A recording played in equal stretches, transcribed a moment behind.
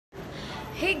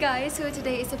Hey guys, so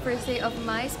today is the first day of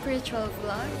my spiritual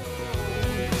vlog.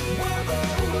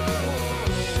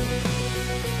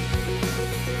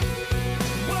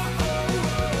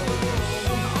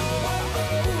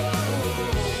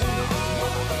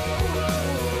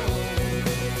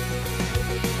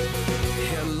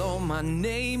 Hello, my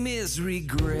name is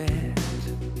Regret.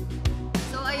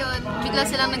 So ayun, bigla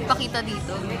silang nagpakita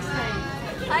dito.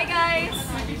 Hi guys!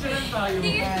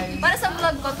 Para sa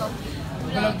vlog ko to.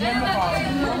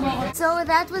 So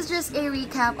that was just a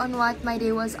recap on what my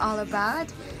day was all about,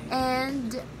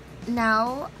 and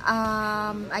now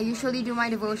I usually do my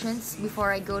devotions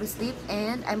before I go to sleep,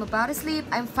 and I'm about to sleep.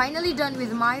 I'm finally done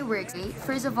with my work.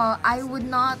 First of all, I would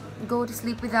not go to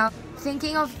sleep without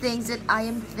thinking of things that I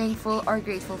am thankful or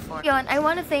grateful for. Yon, I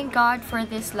want to thank God for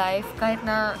this life. Kahit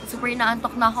na super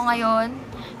inaantok na ako ngayon,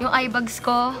 yung eye bags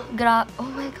ko,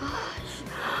 oh my gosh.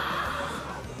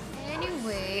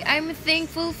 I'm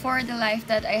thankful for the life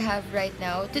that I have right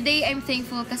now. Today, I'm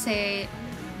thankful kasi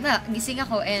gising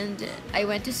ako and I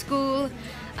went to school.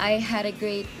 I had a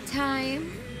great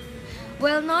time.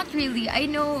 Well, not really. I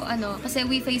know, kasi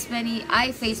I face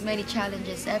many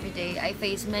challenges every day. I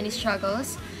face many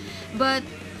struggles. But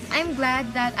I'm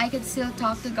glad that I can still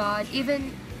talk to God.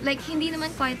 Even, like, hindi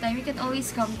naman quiet time, you can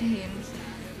always come to Him.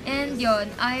 And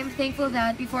yon, I'm thankful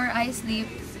that before I sleep,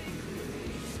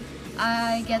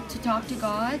 I get to talk to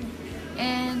God.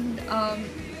 And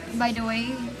by the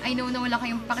way, I know na wala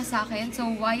kayong pake sa akin, so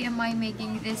why am I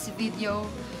making this video?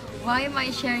 Why am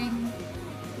I sharing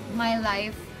my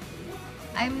life?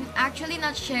 I'm actually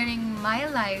not sharing my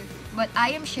life, but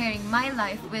I am sharing my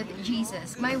life with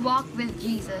Jesus, my walk with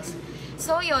Jesus.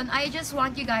 So yon, I just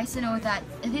want you guys to know that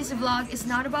this vlog is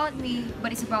not about me,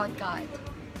 but it's about God.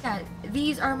 Yeah,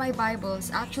 these are my Bibles.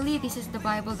 Actually, this is the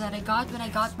Bible that I got when I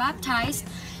got baptized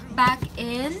back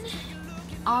in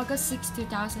August 6,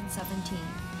 2017.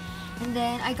 And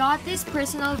then I got this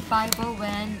personal Bible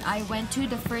when I went to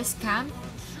the first camp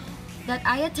that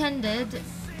I attended.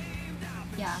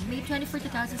 Yeah, May 24,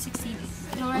 2016.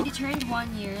 It already turned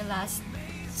 1 year last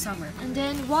summer. And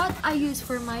then what I use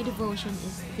for my devotion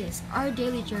is this, Our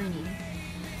Daily Journey.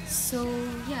 So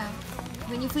yeah,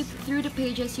 when you flip through the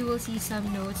pages, you will see some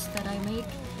notes that I make.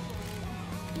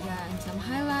 Yeah, and some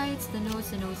highlights, the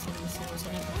notes, and everything.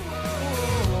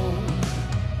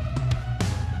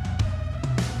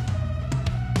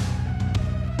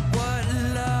 What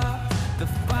love the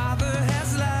Father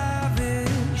has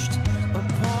lavished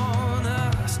upon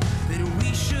us, that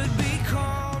we should be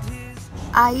called His.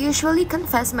 I usually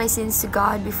confess my sins to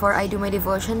God before I do my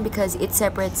devotion because it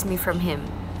separates me from Him.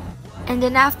 And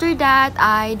then after that,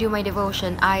 I do my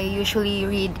devotion. I usually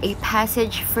read a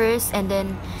passage first, and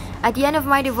then at the end of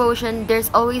my devotion,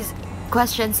 there's always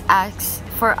questions asked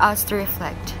for us to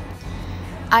reflect.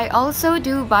 I also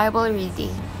do Bible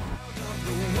reading.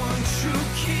 The one true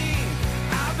King,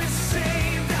 I've been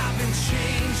saved, I've been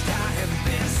changed, I have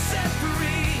been set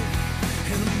free.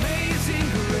 An amazing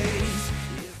grace.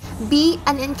 Be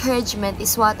an encouragement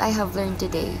is what I have learned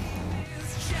today.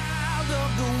 Child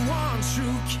of the one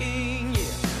true King, yeah.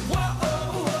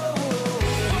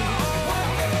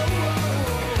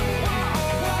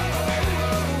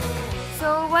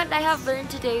 So what I have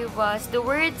learned today was the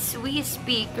words we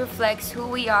speak reflects who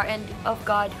we are and of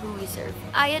God who we serve.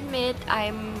 I admit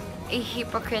I'm a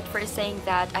hypocrite for saying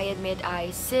that. I admit I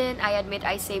sin. I admit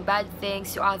I say bad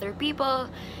things to other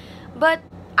people. But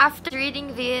after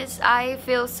reading this, I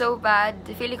feel so bad.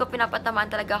 Feeling ko pinapatamaan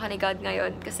talaga ka ni God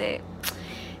ngayon kasi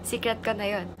secret ko na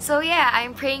yun. So yeah,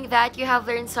 I'm praying that you have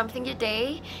learned something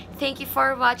today. Thank you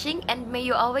for watching, and may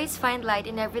you always find light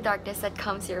in every darkness that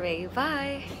comes your way.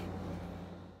 Bye!